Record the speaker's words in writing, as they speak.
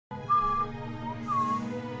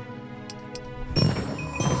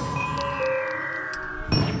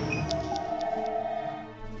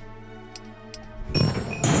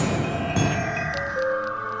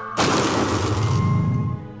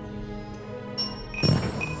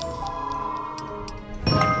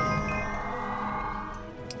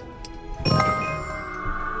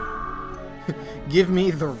Give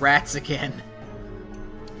me the rats again.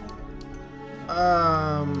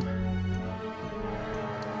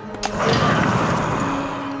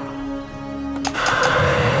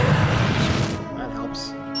 That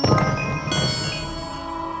helps.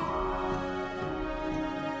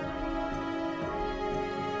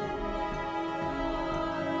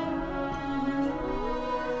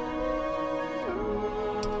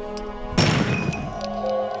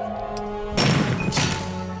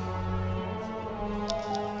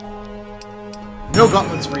 No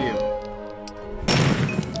gauntlets for you.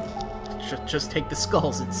 Just take the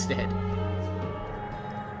skulls instead.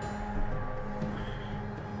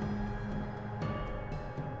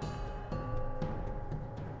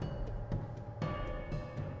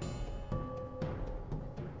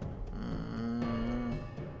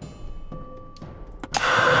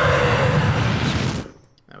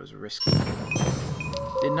 That was risky.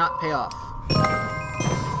 Did not pay off.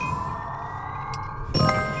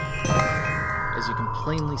 As you can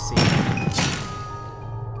plainly see.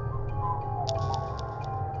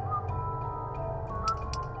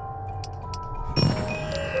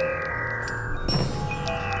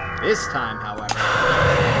 This time, however...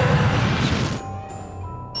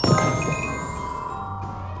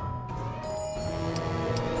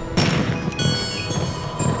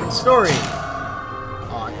 different story.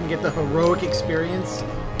 Oh, I can get the heroic experience.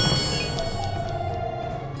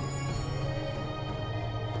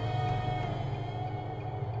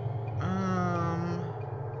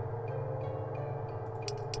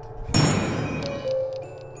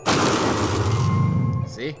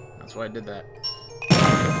 See? That's why I did that.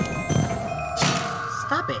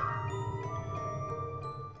 Stop it!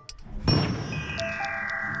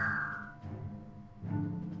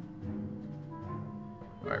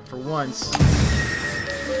 Alright, for once...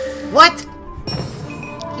 What?!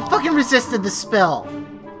 You fucking resisted the spell!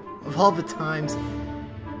 Of all the times...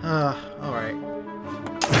 alright.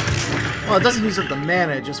 Well, it doesn't use up the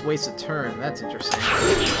mana, it just wastes a turn. That's interesting.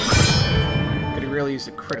 Could have really used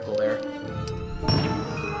a critical there.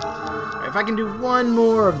 Right, if I can do one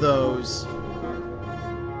more of those...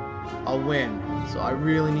 I'll win. So I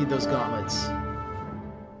really need those gauntlets.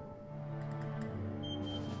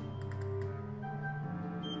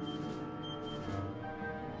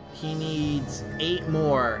 He needs 8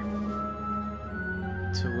 more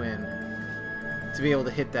to win. To be able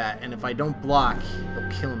to hit that. And if I don't block, he'll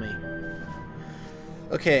kill me.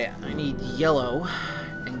 Okay, I need yellow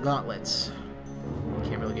and gauntlets.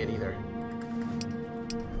 Can't really get either.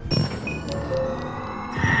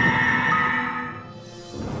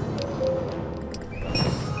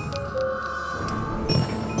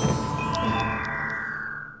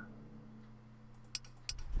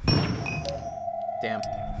 Damn.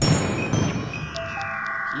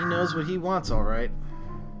 He knows what he wants, alright.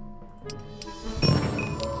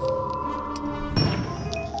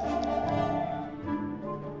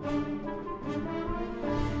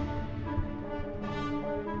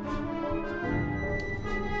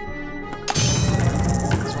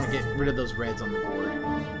 Just want to get rid of those reds on the board.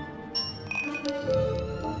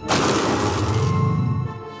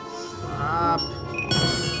 Stop.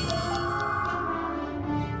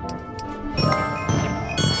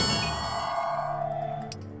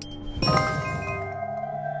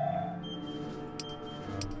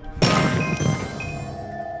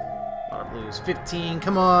 Blues, 15,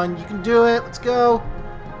 come on, you can do it, let's go!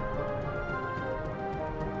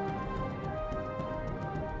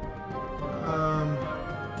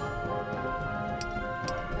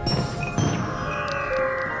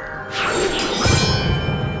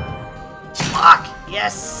 Fuck!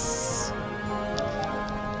 Yes!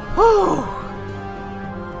 Whew!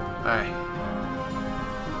 Alright.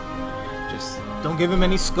 Just don't give him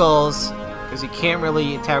any skulls, because he can't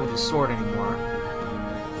really attack with his sword anymore.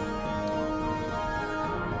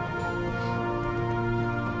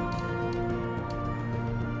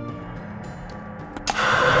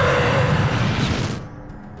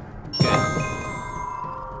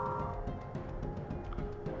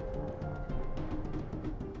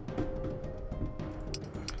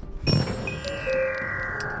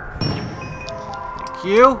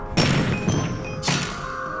 You?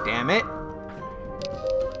 Damn it.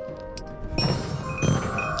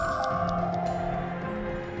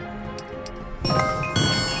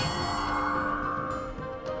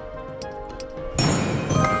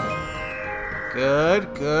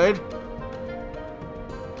 Good, good.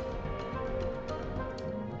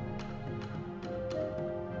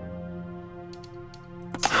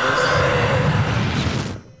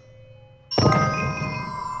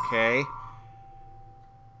 Okay.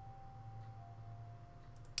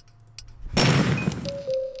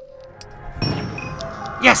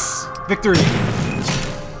 Yes! Victory!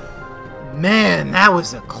 Man, that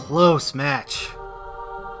was a close match.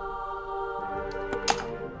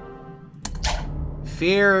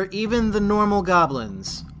 Fear even the normal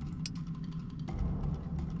goblins.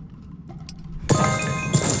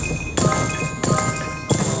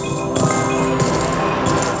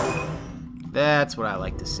 That's what I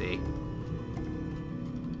like to see.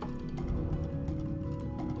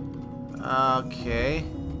 Okay.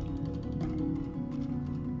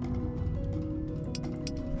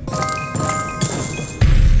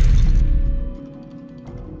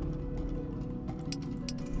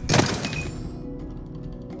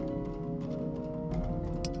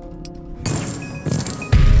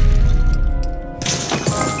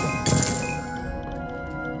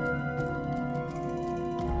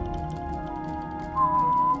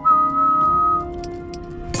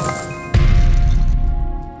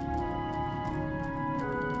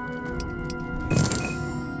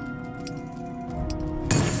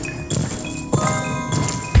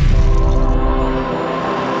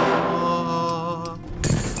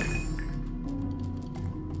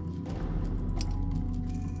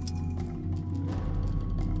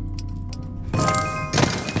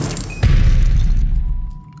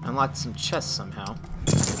 Unlocked some chests somehow.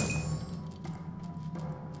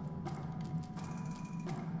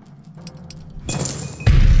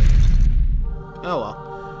 Oh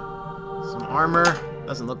well. Some armor.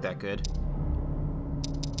 Doesn't look that good.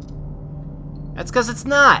 That's because it's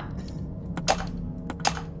not!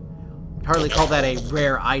 I'd hardly call that a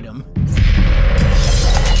rare item.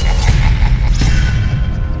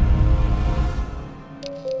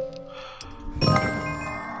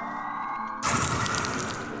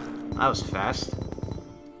 That was fast.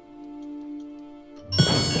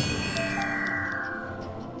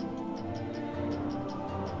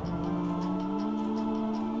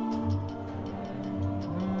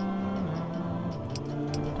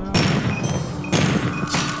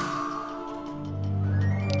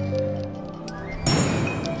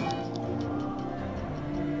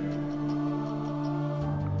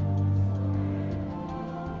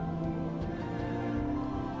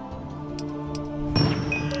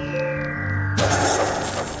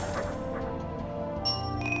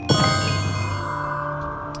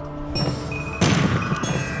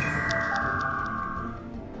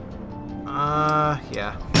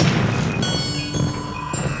 Yeah.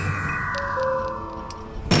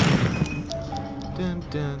 Dun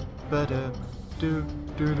dun ba da do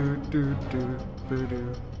do do do do ba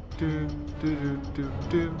do do do do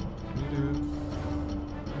do do.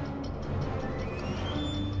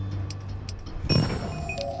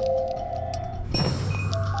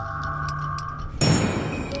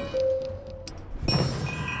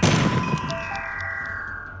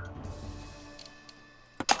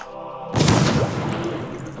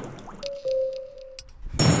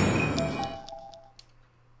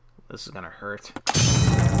 This is gonna hurt.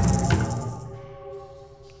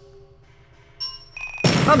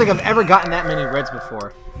 I don't think I've ever gotten that many reds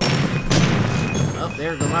before. Oh,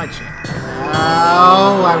 there go my chance.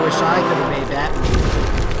 Oh, I wish I could have made that.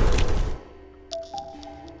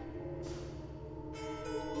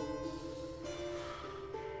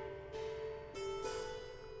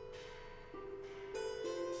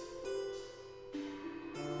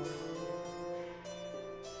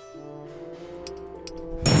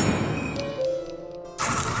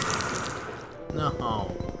 No.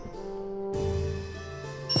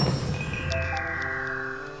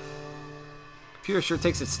 Computer sure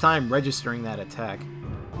takes its time registering that attack.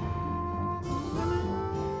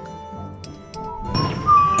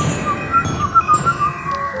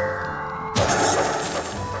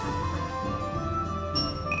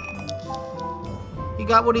 He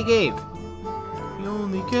got what he gave. You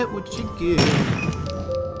only get what you give.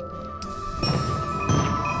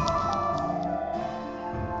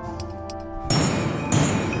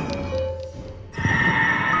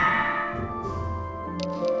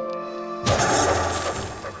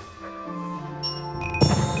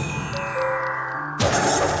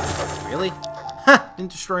 Really? Ha!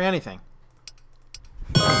 Didn't destroy anything.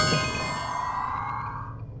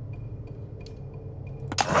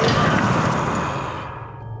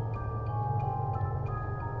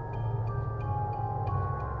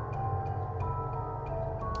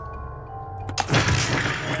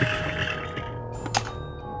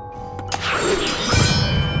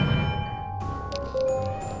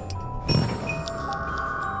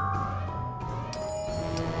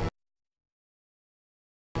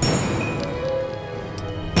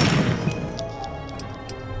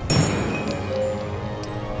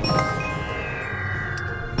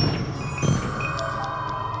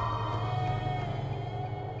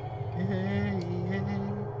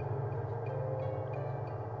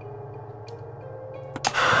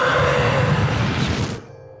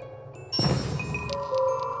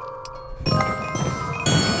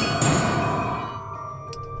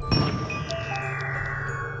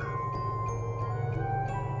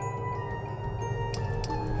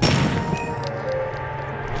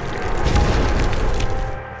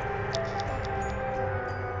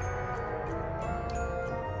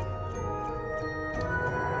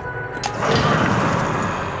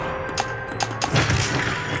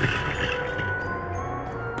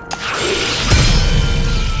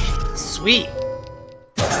 Sweet.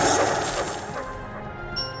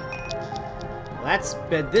 Well, that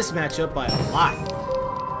sped this match up by a lot.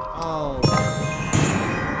 Oh.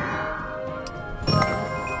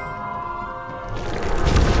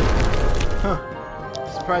 Huh.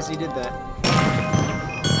 Surprised he did that.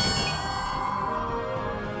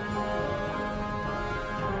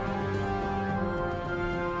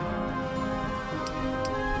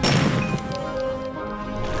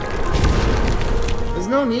 There's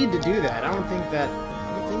no need to do that. I don't think that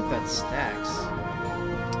stacks.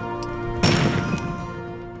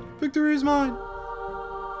 Victory is mine.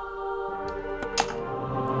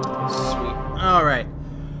 Sweet. All right.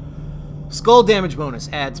 Skull damage bonus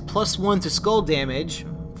adds +1 to skull damage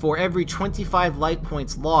for every 25 life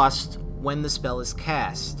points lost when the spell is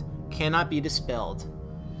cast. Cannot be dispelled.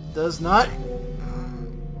 Does not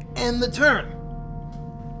end the turn.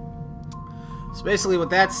 So basically what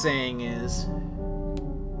that's saying is...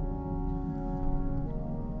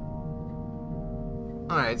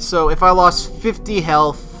 Alright, so if I lost 50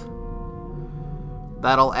 health,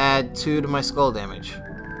 that'll add 2 to my skull damage.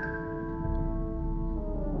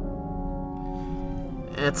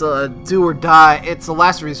 It's a do or die. It's a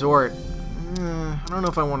last resort. I don't know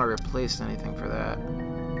if I want to replace anything for that.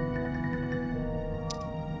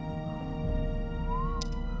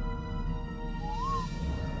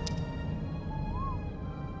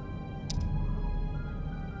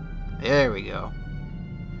 There we go.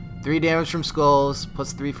 3 damage from skulls,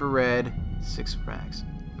 +3 for red, 6 for max.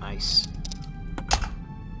 Nice.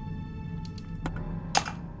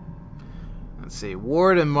 Let's see.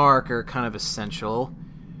 Ward and Mark are kind of essential.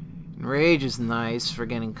 Rage is nice for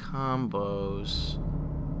getting combos.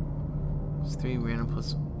 It's 3 random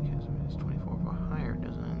plus 24 or higher,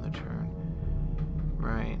 doesn't end the turn.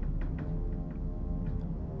 Right.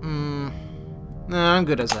 Nah, I'm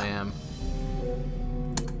good as I am.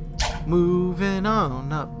 Moving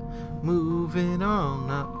on up. Moving on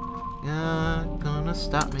up. Not gonna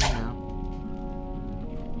stop me now.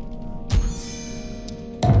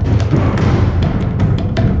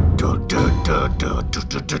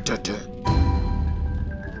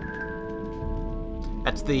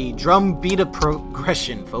 That's the drum beat of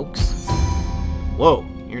progression, folks. Whoa,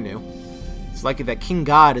 you're new. It's likely that King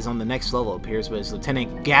God is on the next level, appears, but his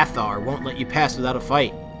Lieutenant Gathar won't let you pass without a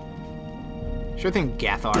fight. Sure thing,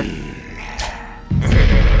 Gathar.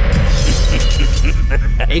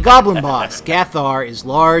 A goblin boss. Gathar is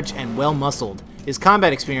large and well-muscled. His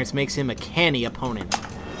combat experience makes him a canny opponent.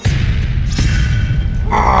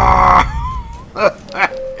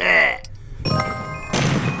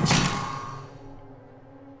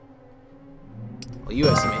 Well, you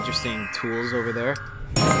have some interesting tools over there.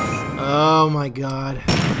 Oh my god.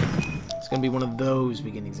 It's gonna be one of those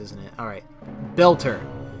beginnings, isn't it? Alright. Belter.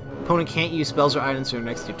 Opponent can't use spells or items for their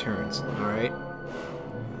next 2 turns. Alright.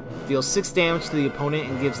 Deals 6 damage to the opponent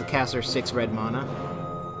and gives the caster 6 red mana.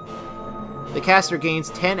 The caster gains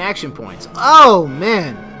 10 action points. Oh,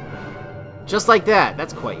 man! Just like that.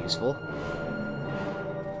 That's quite useful.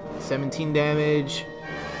 17 damage.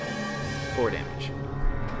 4 damage.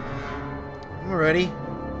 Alrighty.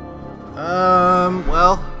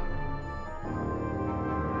 Well...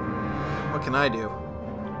 What can I do?